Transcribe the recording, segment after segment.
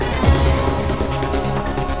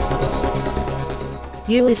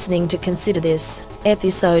You're listening to Consider This,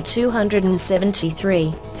 episode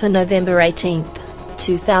 273, for November 18th,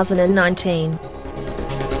 2019.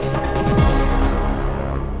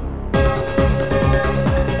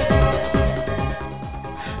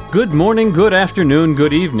 Good morning, good afternoon,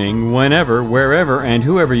 good evening, whenever, wherever, and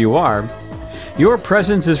whoever you are. Your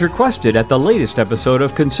presence is requested at the latest episode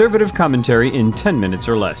of Conservative Commentary in 10 minutes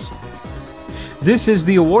or less. This is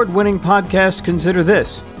the award-winning podcast Consider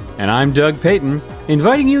This, and I'm Doug Payton,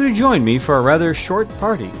 inviting you to join me for a rather short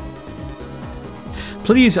party.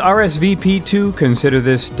 Please RSVP to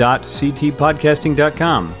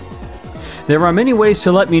considerthis.ctpodcasting.com. There are many ways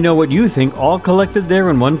to let me know what you think, all collected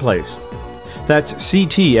there in one place. That's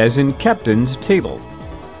CT as in Captain's Table.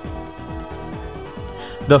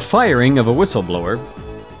 The firing of a whistleblower,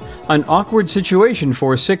 an awkward situation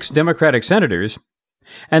for 6 Democratic senators,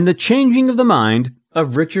 and the changing of the mind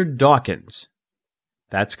of Richard Dawkins.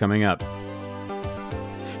 That's coming up.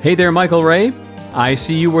 Hey there, Michael Ray. I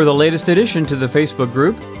see you were the latest addition to the Facebook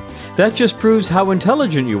group. That just proves how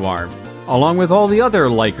intelligent you are, along with all the other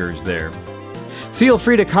likers there. Feel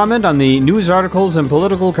free to comment on the news articles and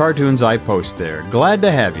political cartoons I post there. Glad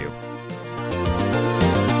to have you.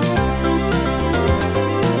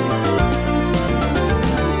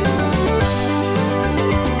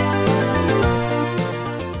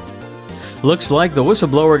 Looks like the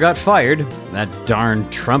whistleblower got fired. That darn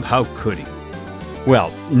Trump, how could he?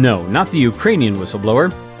 Well, no, not the Ukrainian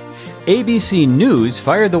whistleblower. ABC News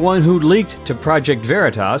fired the one who leaked to Project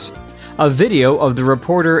Veritas a video of the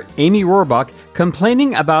reporter Amy Rohrbach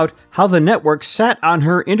complaining about how the network sat on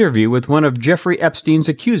her interview with one of Jeffrey Epstein's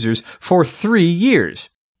accusers for 3 years.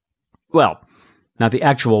 Well, not the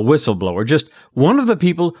actual whistleblower, just one of the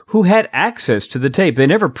people who had access to the tape. They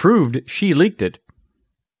never proved she leaked it.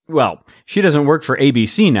 Well, she doesn't work for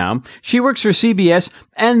ABC now. She works for CBS,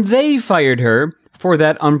 and they fired her for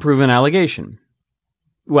that unproven allegation.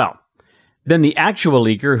 Well, then the actual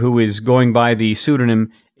leaker, who is going by the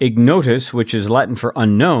pseudonym Ignotus, which is Latin for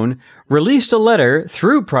unknown, released a letter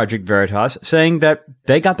through Project Veritas saying that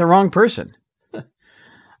they got the wrong person.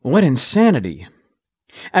 What insanity.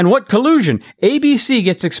 And what collusion! ABC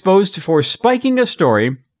gets exposed for spiking a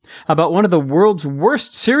story about one of the world's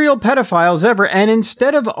worst serial pedophiles ever, and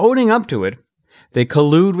instead of owning up to it, they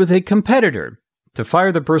collude with a competitor to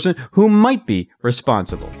fire the person who might be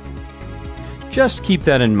responsible. Just keep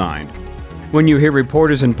that in mind when you hear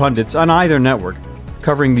reporters and pundits on either network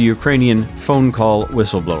covering the Ukrainian phone call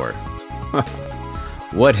whistleblower.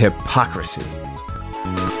 What hypocrisy.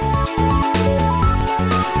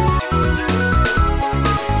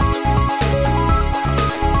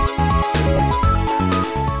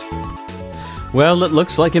 Well, it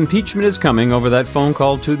looks like impeachment is coming over that phone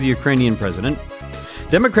call to the Ukrainian president.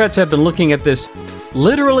 Democrats have been looking at this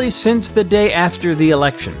literally since the day after the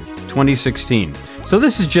election, 2016. So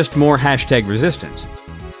this is just more hashtag resistance.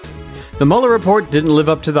 The Mueller report didn't live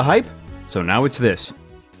up to the hype, so now it's this.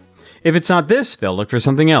 If it's not this, they'll look for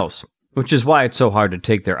something else, which is why it's so hard to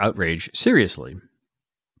take their outrage seriously.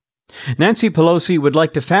 Nancy Pelosi would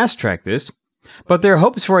like to fast-track this, but their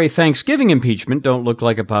hopes for a Thanksgiving impeachment don't look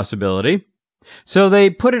like a possibility, so they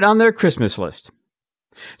put it on their Christmas list.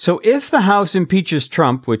 So if the House impeaches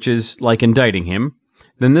Trump, which is like indicting him,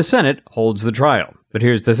 then the Senate holds the trial. But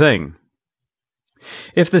here's the thing.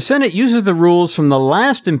 If the Senate uses the rules from the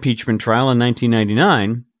last impeachment trial in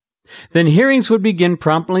 1999, then hearings would begin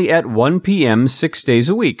promptly at 1 p.m. 6 days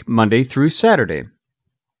a week, Monday through Saturday.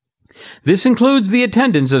 This includes the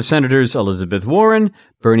attendance of Senators Elizabeth Warren,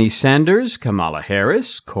 Bernie Sanders, Kamala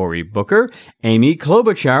Harris, Cory Booker, Amy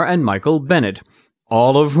Klobuchar, and Michael Bennet,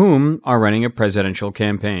 all of whom are running a presidential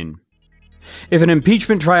campaign. If an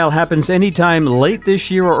impeachment trial happens anytime late this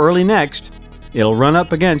year or early next, it'll run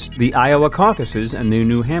up against the Iowa caucuses and the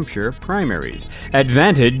New Hampshire primaries.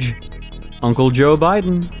 Advantage, Uncle Joe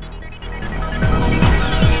Biden.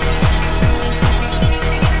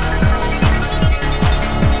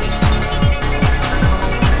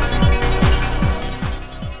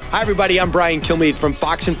 Hi, everybody. I'm Brian Kilmeade from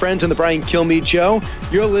Fox & Friends and The Brian Kilmeade Show.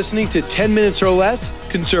 You're listening to 10 Minutes or Less,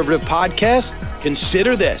 conservative podcast.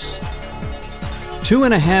 Consider this.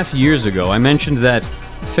 2.5 years ago, I mentioned that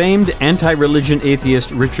famed anti-religion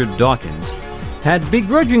atheist Richard Dawkins had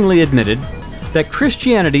begrudgingly admitted that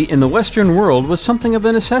Christianity in the Western world was something of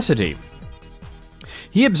a necessity.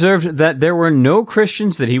 He observed that there were no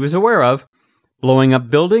Christians that he was aware of blowing up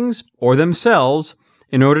buildings or themselves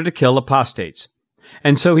in order to kill apostates.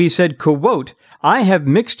 And so he said, quote, "I have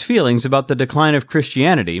mixed feelings about the decline of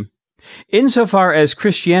Christianity, insofar as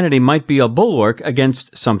Christianity might be a bulwark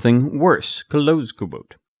against something worse." Close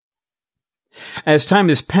quote. As time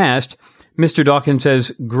has passed, Mr. Dawkins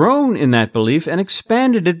has grown in that belief and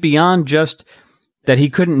expanded it beyond just that he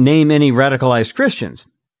couldn't name any radicalized Christians.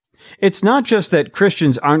 It's not just that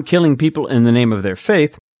Christians aren't killing people in the name of their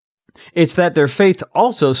faith, it's that their faith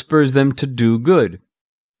also spurs them to do good.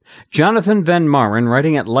 Jonathan Van Maren,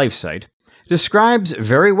 writing at LifeSite, describes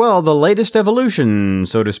very well the latest evolution,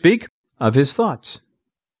 so to speak, of his thoughts.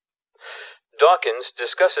 Dawkins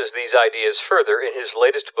discusses these ideas further in his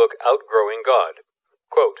latest book, Outgrowing God.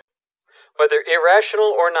 Quote, "Whether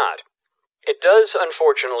irrational or not, it does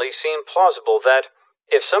unfortunately seem plausible that,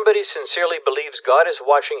 if somebody sincerely believes God is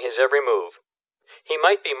watching his every move, he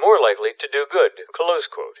might be more likely to do good," close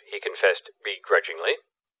quote, he confessed begrudgingly.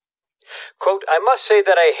 Quote, "I must say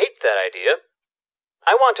that I hate that idea.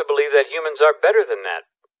 I want to believe that humans are better than that.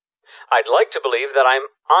 I'd like to believe that I'm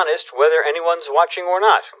honest whether anyone's watching or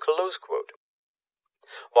not," close quote.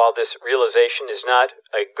 While this realization is not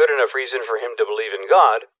a good enough reason for him to believe in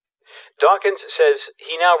God, Dawkins says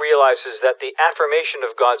he now realizes that the affirmation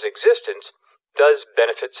of God's existence does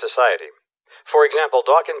benefit society. For example,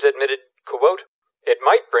 Dawkins admitted, quote, "It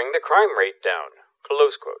might bring the crime rate down,"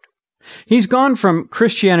 close quote. He's gone from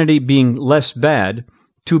Christianity being less bad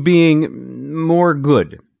to being more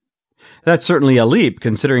good. That's certainly a leap,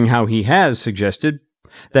 considering how he has suggested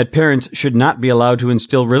that parents should not be allowed to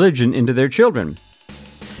instill religion into their children.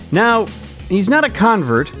 Now, he's not a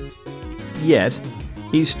convert yet.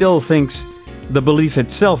 He still thinks the belief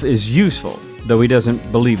itself is useful, though he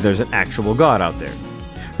doesn't believe there's an actual God out there.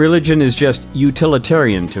 Religion is just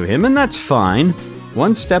utilitarian to him, and that's fine,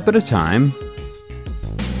 one step at a time.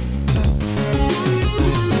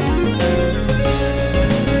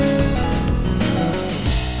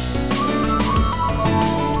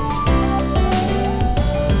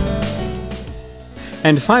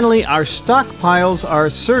 And finally, our stockpiles are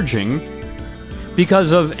surging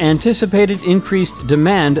because of anticipated increased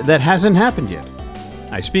demand that hasn't happened yet.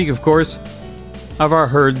 I speak, of course, of our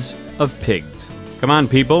herds of pigs. Come on,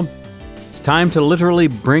 people. It's time to literally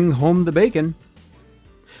bring home the bacon.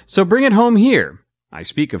 So bring it home here. I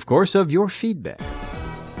speak, of course, of your feedback.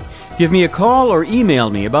 Give me a call or email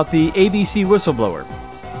me about the ABC Whistleblower,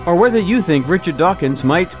 or whether you think Richard Dawkins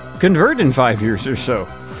might convert in 5 years or so.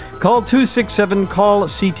 Call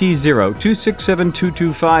 267-CALL-CT0,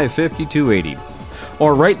 267-225-5280,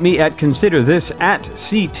 or write me at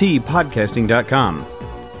considerthis@ctpodcasting.com.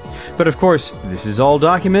 But of course, this is all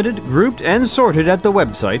documented, grouped, and sorted at the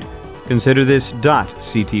website,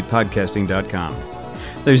 considerthis.ctpodcasting.com.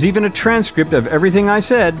 There's even a transcript of everything I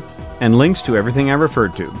said, and links to everything I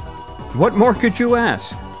referred to. What more could you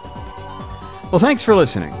ask? Well, thanks for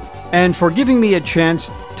listening, and for giving me a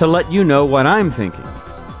chance to let you know what I'm thinking.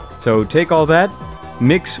 So take all that,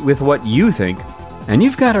 mix with what you think, and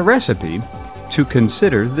you've got a recipe to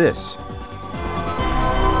consider this.